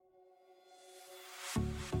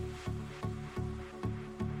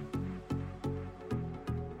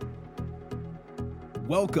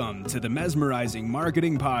Welcome to the Mesmerizing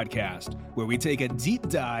Marketing Podcast, where we take a deep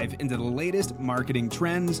dive into the latest marketing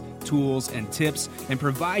trends, tools, and tips, and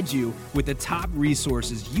provide you with the top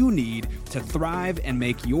resources you need to thrive and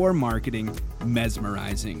make your marketing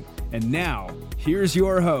mesmerizing. And now, here's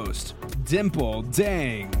your host, Dimple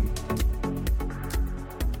Dang.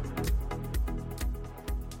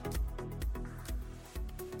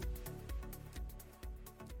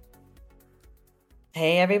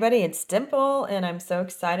 Hey everybody, it's Dimple, and I'm so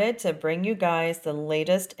excited to bring you guys the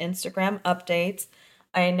latest Instagram updates.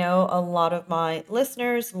 I know a lot of my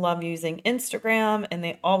listeners love using Instagram, and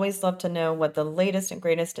they always love to know what the latest and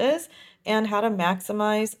greatest is and how to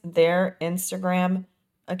maximize their Instagram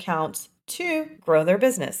accounts to grow their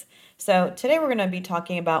business. So today we're going to be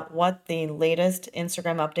talking about what the latest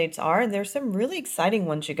Instagram updates are, and there's some really exciting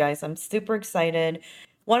ones, you guys. I'm super excited.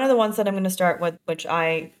 One of the ones that I'm going to start with, which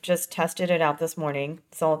I just tested it out this morning,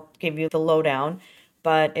 so I'll give you the lowdown,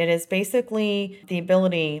 but it is basically the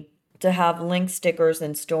ability to have link stickers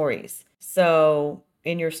in stories. So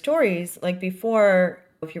in your stories, like before,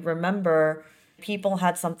 if you remember, people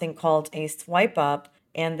had something called a swipe up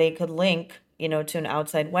and they could link, to an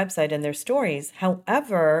outside website in their stories.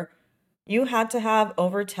 However, you had to have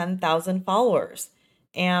over 10,000 followers.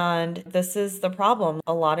 And this is the problem.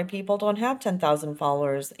 A lot of people don't have 10,000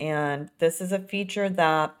 followers. And this is a feature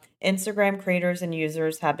that Instagram creators and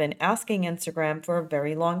users have been asking Instagram for a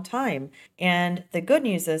very long time. And the good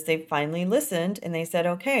news is they finally listened and they said,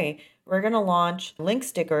 okay, we're going to launch link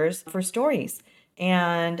stickers for stories.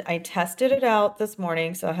 And I tested it out this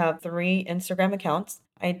morning. So I have 3 Instagram accounts.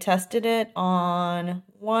 I tested it on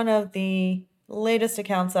one of the latest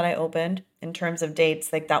accounts that I opened in terms of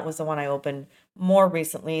dates. Like that was the one I opened more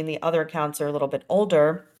recently, and the other accounts are a little bit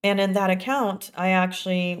older. And in that account, I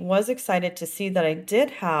actually was excited to see that I did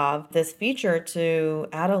have this feature to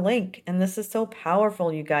add a link. And this is so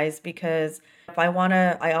powerful, you guys, because if I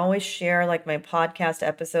always share like my podcast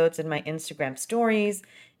episodes in my Instagram stories.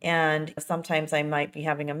 And sometimes I might be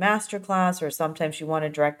having a masterclass, or sometimes you want to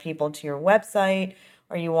direct people to your website,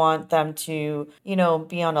 or you want them to,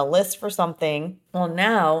 be on a list for something. Well,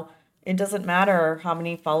 now it doesn't matter how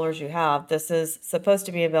many followers you have. This is supposed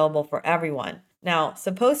to be available for everyone. Now,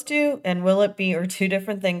 supposed to and will it be are two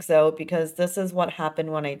different things though, because this is what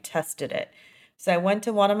happened when I tested it. So I went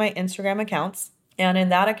to one of my Instagram accounts, and in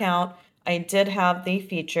that account, I did have the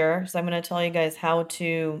feature. So I'm going to tell you guys how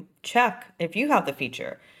to check if you have the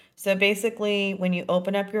feature. So basically, when you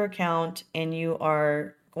open up your account and you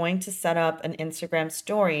are going to set up an Instagram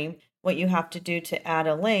story, what you have to do to add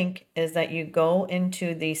a link is that you go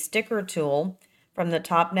into the sticker tool from the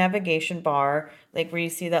top navigation bar, like where you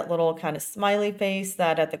see that little kind of smiley face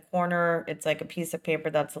that at the corner, it's like a piece of paper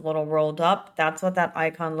that's a little rolled up. That's what that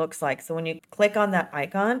icon looks like. So when you click on that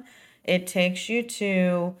icon, it takes you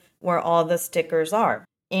to where all the stickers are.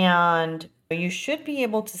 And you should be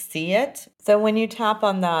able to see it. So when you tap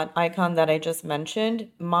on that icon that I just mentioned,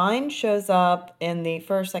 mine shows up in the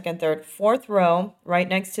first, second, third, fourth row, right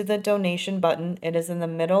next to the donation button. It is in the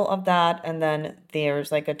middle of that, and then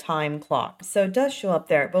there's like a time clock. So it does show up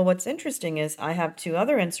there. But what's interesting is I have 2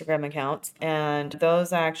 other Instagram accounts, and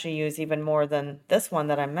those I actually use even more than this one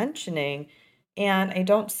that I'm mentioning, and I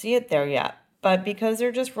don't see it there yet. But because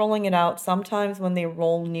they're just rolling it out, sometimes when they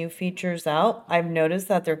roll new features out, I've noticed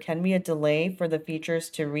that there can be a delay for the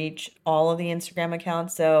features to reach all of the Instagram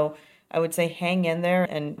accounts. So I would say hang in there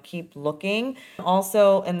and keep looking.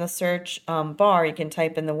 Also, in the search bar, you can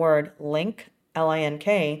type in the word link, Link,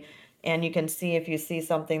 and you can see if you see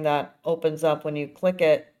something that opens up when you click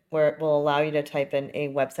it, where it will allow you to type in a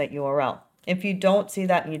website URL. If you don't see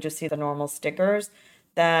that and you just see the normal stickers,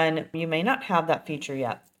 then you may not have that feature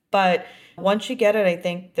yet. But once you get it, I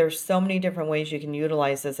think there's so many different ways you can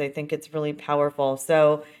utilize this. I think it's really powerful.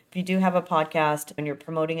 So if you do have a podcast and you're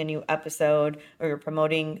promoting a new episode, or you're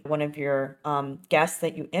promoting one of your guests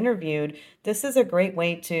that you interviewed, this is a great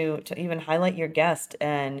way to even highlight your guest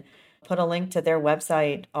and put a link to their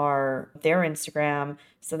website or their Instagram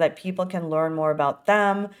so that people can learn more about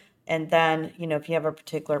them. And then, if you have a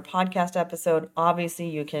particular podcast episode, obviously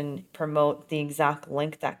you can promote the exact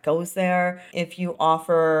link that goes there. If you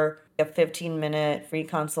offer a 15-minute free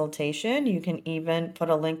consultation, you can even put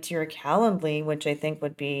a link to your Calendly, which I think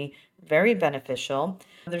would be very beneficial.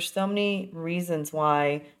 There's so many reasons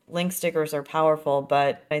why link stickers are powerful,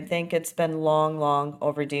 but I think it's been long, long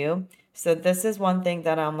overdue. So this is one thing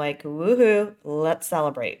that I'm like, woohoo, let's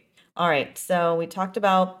celebrate. All right, so we talked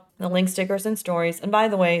about the link stickers and stories. And by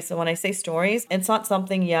the way, so when I say stories, it's not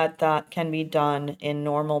something yet that can be done in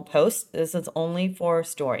normal posts. This is only for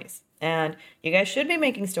stories. And you guys should be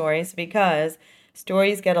making stories because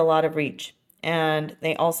stories get a lot of reach. and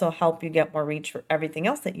they also help you get more reach for everything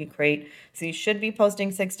else that you create. So you should be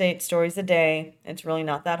posting 6 to 8 stories a day. It's really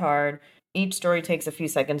not that hard. Each story takes a few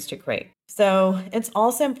seconds to create. So it's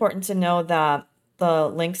also important to know that the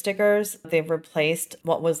link stickers, they've replaced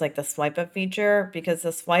what was like the swipe up feature, because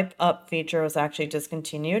the swipe up feature was actually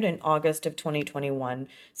discontinued in August of 2021.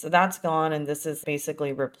 So that's gone, and this is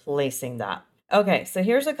basically replacing that. Okay, so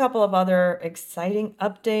here's a couple of other exciting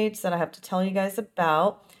updates that I have to tell you guys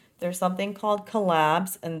about. There's something called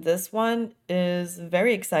collabs, and this one is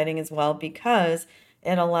very exciting as well because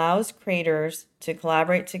it allows creators to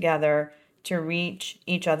collaborate together to reach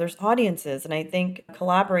each other's audiences. And I think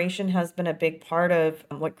collaboration has been a big part of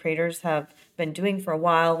what creators have been doing for a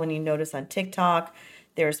while. When you notice on TikTok,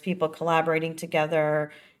 there's people collaborating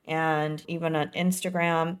together, and even on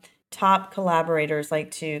Instagram, top collaborators like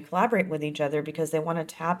to collaborate with each other because they want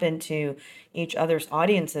to tap into each other's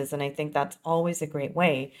audiences. And I think that's always a great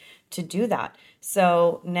way to do that.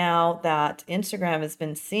 So now that Instagram has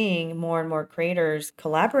been seeing more and more creators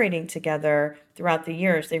collaborating together throughout the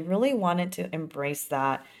years, they really wanted to embrace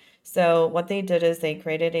that. So what they did is they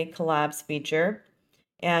created a collabs feature.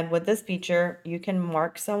 And with this feature, you can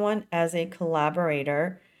mark someone as a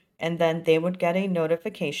collaborator, and then they would get a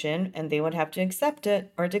notification and they would have to accept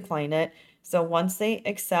it or decline it. So once they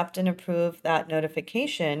accept and approve that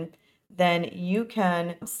notification, then you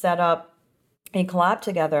can set up a collab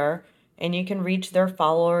together and you can reach their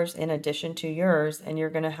followers in addition to yours. And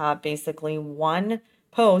you're going to have basically one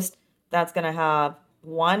post that's going to have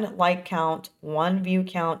one like count, one view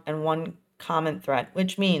count, and one comment thread,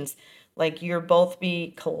 which means like you're both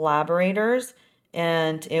be collaborators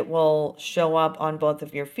and it will show up on both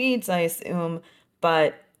of your feeds, I assume,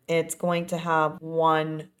 but it's going to have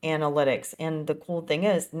one analytics. And the cool thing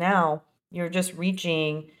is now you're just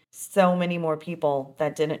reaching so many more people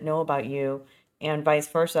that didn't know about you, and vice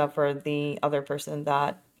versa for the other person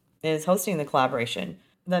that is hosting the collaboration.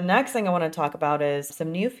 The next thing I want to talk about is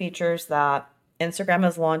some new features that Instagram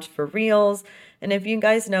has launched for Reels. And if you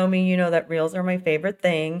guys know me, you know that Reels are my favorite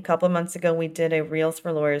thing. A couple of months ago, we did a Reels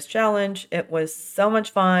for Lawyers challenge. It was so much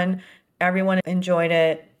fun. Everyone enjoyed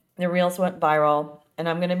it. The Reels went viral. And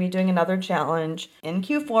I'm going to be doing another challenge in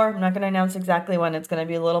Q4. I'm not going to announce exactly when. It's going to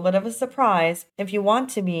be a little bit of a surprise. If you want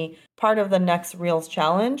to be part of the next Reels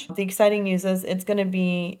challenge, the exciting news is it's going to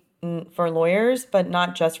be for lawyers, but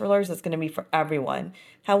not just for lawyers. It's going to be for everyone.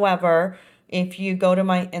 However, if you go to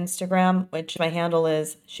my Instagram, which my handle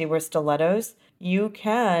is She Wears Stilettos, you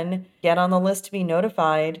can get on the list to be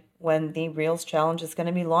notified when the Reels challenge is going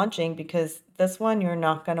to be launching, because this one you're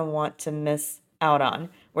not going to want to miss out on.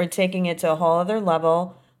 We're taking it to a whole other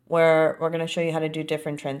level where we're going to show you how to do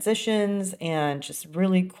different transitions and just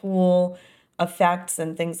really cool effects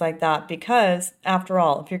and things like that. Because after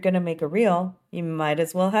all, if you're going to make a reel, you might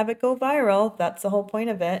as well have it go viral. That's the whole point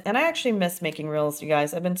of it. And I actually miss making reels, you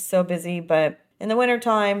guys. I've been so busy, but in the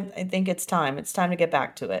wintertime, I think it's time. It's time to get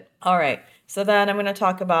back to it. All right. So then I'm going to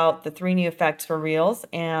talk about the 3 new effects for Reels.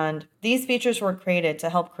 And these features were created to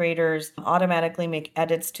help creators automatically make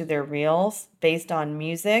edits to their Reels based on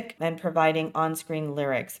music and providing on-screen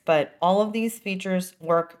lyrics. But all of these features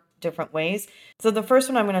work different ways. So the first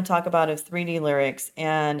one I'm going to talk about is 3D lyrics.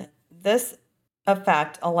 And this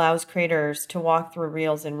effect allows creators to walk through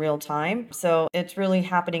reels in real time. So it's really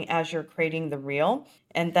happening as you're creating the reel.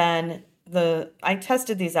 And then I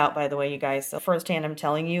tested these out, by the way, you guys. So firsthand, I'm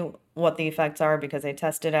telling you what the effects are because I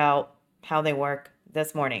tested out how they work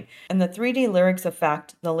this morning. And the 3D lyrics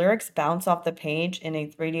effect, the lyrics bounce off the page in a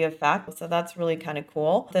 3D effect. So that's really kind of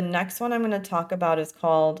cool. The next one I'm going to talk about is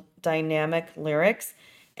called dynamic lyrics.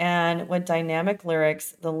 And with dynamic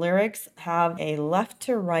lyrics, the lyrics have a left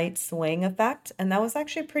to right swing effect. And that was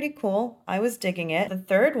actually pretty cool. I was digging it. The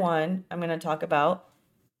third one I'm going to talk about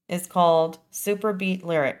is called Super Beat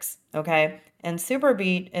lyrics. Okay. And Super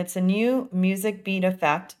Beat, it's a new music beat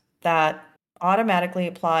effect that automatically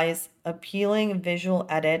applies appealing visual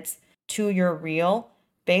edits to your reel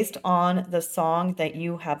based on the song that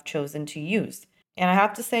you have chosen to use. And I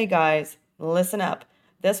have to say, guys, listen up.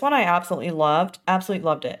 This one I absolutely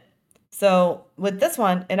loved it. So with this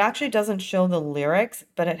one, it actually doesn't show the lyrics,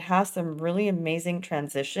 but it has some really amazing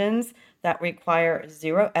transitions that require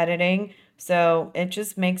zero editing. So it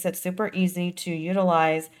just makes it super easy to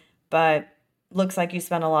utilize, but looks like you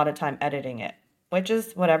spend a lot of time editing it, which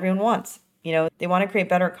is what everyone wants. You know, they want to create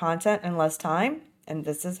better content in less time, and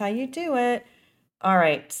this is how you do it. All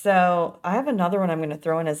right, so I have another one I'm going to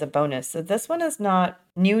throw in as a bonus. So this one is not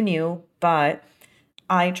new, but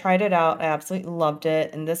I tried it out. I absolutely loved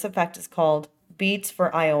it. And this effect is called Beats for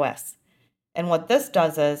iOS. And what this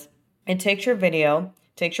does is it takes your video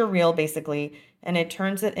takes your reel basically, and it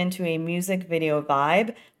turns it into a music video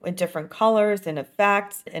vibe with different colors and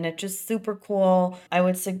effects, and it's just super cool. I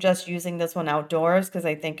would suggest using this one outdoors because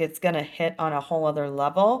I think it's going to hit on a whole other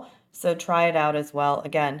level. So try it out as well.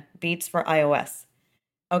 Again, Beats for iOS.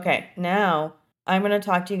 Okay, now I'm going to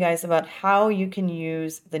talk to you guys about how you can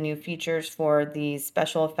use the new features for these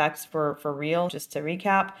special effects for Reel. Just to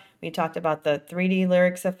recap, we talked about the 3D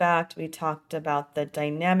lyrics effect, we talked about the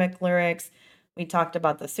dynamic lyrics, we talked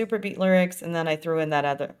about the super beat lyrics, and then I threw in that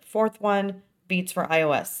other fourth one, Beats for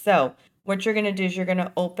iOS. So what you're going to do is you're going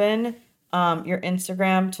to open your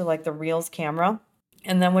Instagram to like the Reels camera.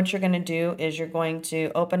 And then what you're going to do is you're going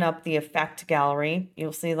to open up the effect gallery.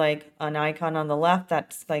 You'll see like an icon on the left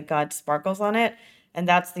that's like got sparkles on it. And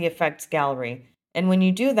that's the effects gallery. And when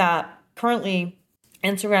you do that, currently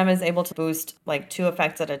Instagram is able to boost like 2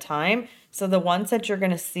 effects at a time. So the ones that you're going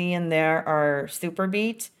to see in there are super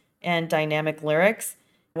beat and dynamic lyrics.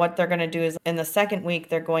 What they're going to do is in the second week,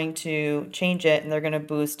 they're going to change it and they're going to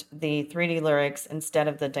boost the 3D lyrics instead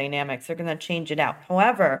of the dynamics. They're going to change it out.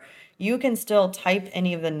 However, you can still type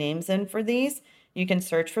any of the names in for these. You can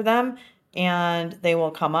search for them and they will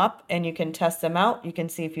come up and you can test them out. You can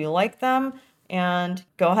see if you like them and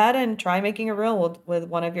go ahead and try making a reel with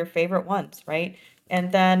one of your favorite ones, right?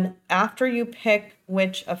 And then after you pick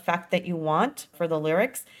which effect that you want for the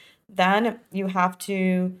lyrics, then you have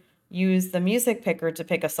to use the music picker to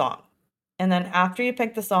pick a song. And then after you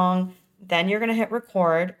pick the song, then you're going to hit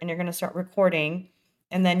record and you're going to start recording.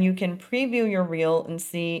 And then you can preview your reel and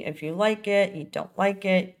see if you like it, you don't like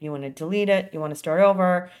it, you want to delete it, you want to start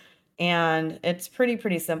over. And it's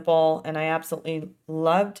pretty simple. And I absolutely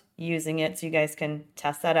loved using it. So you guys can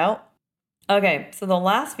test that out. Okay, so the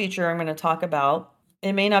last feature I'm going to talk about,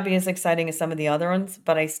 it may not be as exciting as some of the other ones,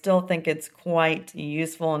 but I still think it's quite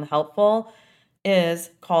useful and helpful, is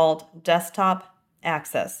called Desktop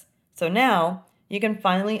Access. So now you can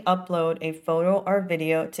finally upload a photo or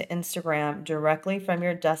video to Instagram directly from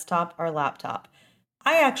your desktop or laptop.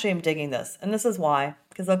 I actually am digging this, and this is why,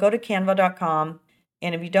 because I'll go to canva.com,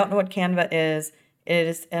 and if you don't know what Canva is, it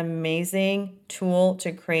is an amazing tool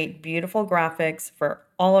to create beautiful graphics for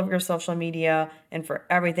all of your social media and for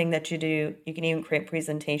everything that you do. You can even create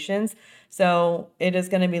presentations. So it is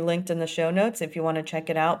going to be linked in the show notes if you want to check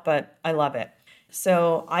it out, but I love it.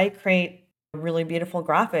 So I create really beautiful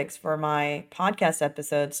graphics for my podcast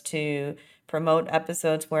episodes to promote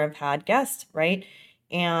episodes where I've had guests, right?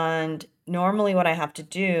 And normally what I have to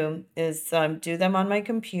do is do them on my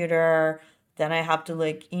computer. Then I have to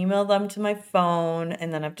like email them to my phone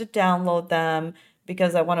and then I have to download them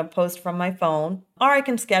because I want to post from my phone, or I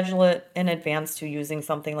can schedule it in advance to using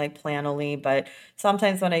something like Planoly. But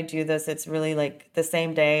sometimes when I do this, it's really like the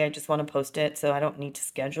same day. I just want to post it, so I don't need to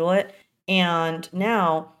schedule it. And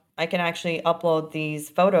now I can actually upload these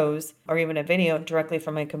photos or even a video directly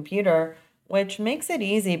from my computer, which makes it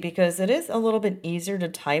easy because it is a little bit easier to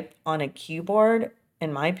type on a keyboard,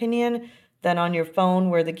 in my opinion, than on your phone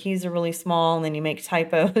where the keys are really small and then you make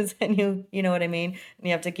typos and you know what I mean? And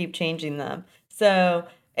you have to keep changing them. So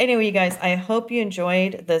anyway, you guys, I hope you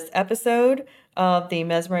enjoyed this episode of the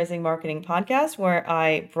Mesmerizing Marketing Podcast, where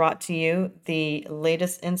I brought to you the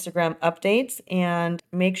latest Instagram updates. And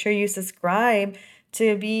make sure you subscribe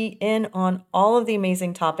to be in on all of the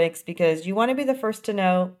amazing topics, because you want to be the first to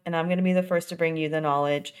know, and I'm going to be the first to bring you the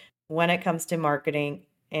knowledge when it comes to marketing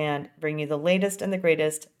and bring you the latest and the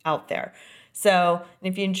greatest out there. So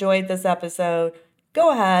if you enjoyed this episode,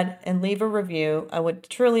 go ahead and leave a review. I would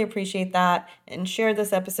truly appreciate that, and share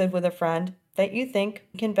this episode with a friend that you think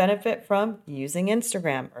can benefit from using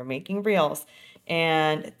Instagram or making reels.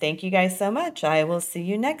 And thank you guys so much. I will see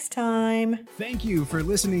you next time. Thank you for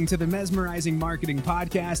listening to the Mesmerizing Marketing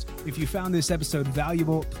Podcast. If you found this episode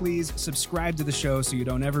valuable, please subscribe to the show so you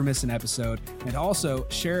don't ever miss an episode. And also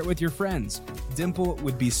share it with your friends. Dimple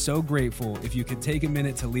would be so grateful if you could take a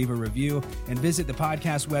minute to leave a review, and visit the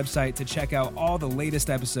podcast website to check out all the latest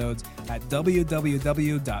episodes at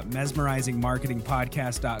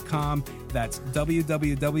www.mesmerizingmarketingpodcast.com. That's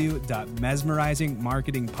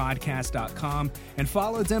www.mesmerizingmarketingpodcast.com. And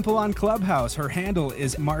follow Dimple on Clubhouse. Her handle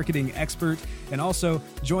is Marketing Expert. And also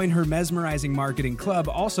join her Mesmerizing Marketing Club,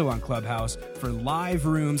 also on Clubhouse, for live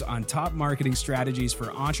rooms on top marketing strategies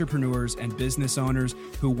for entrepreneurs and business owners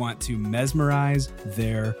who want to mesmerize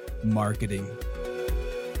their marketing.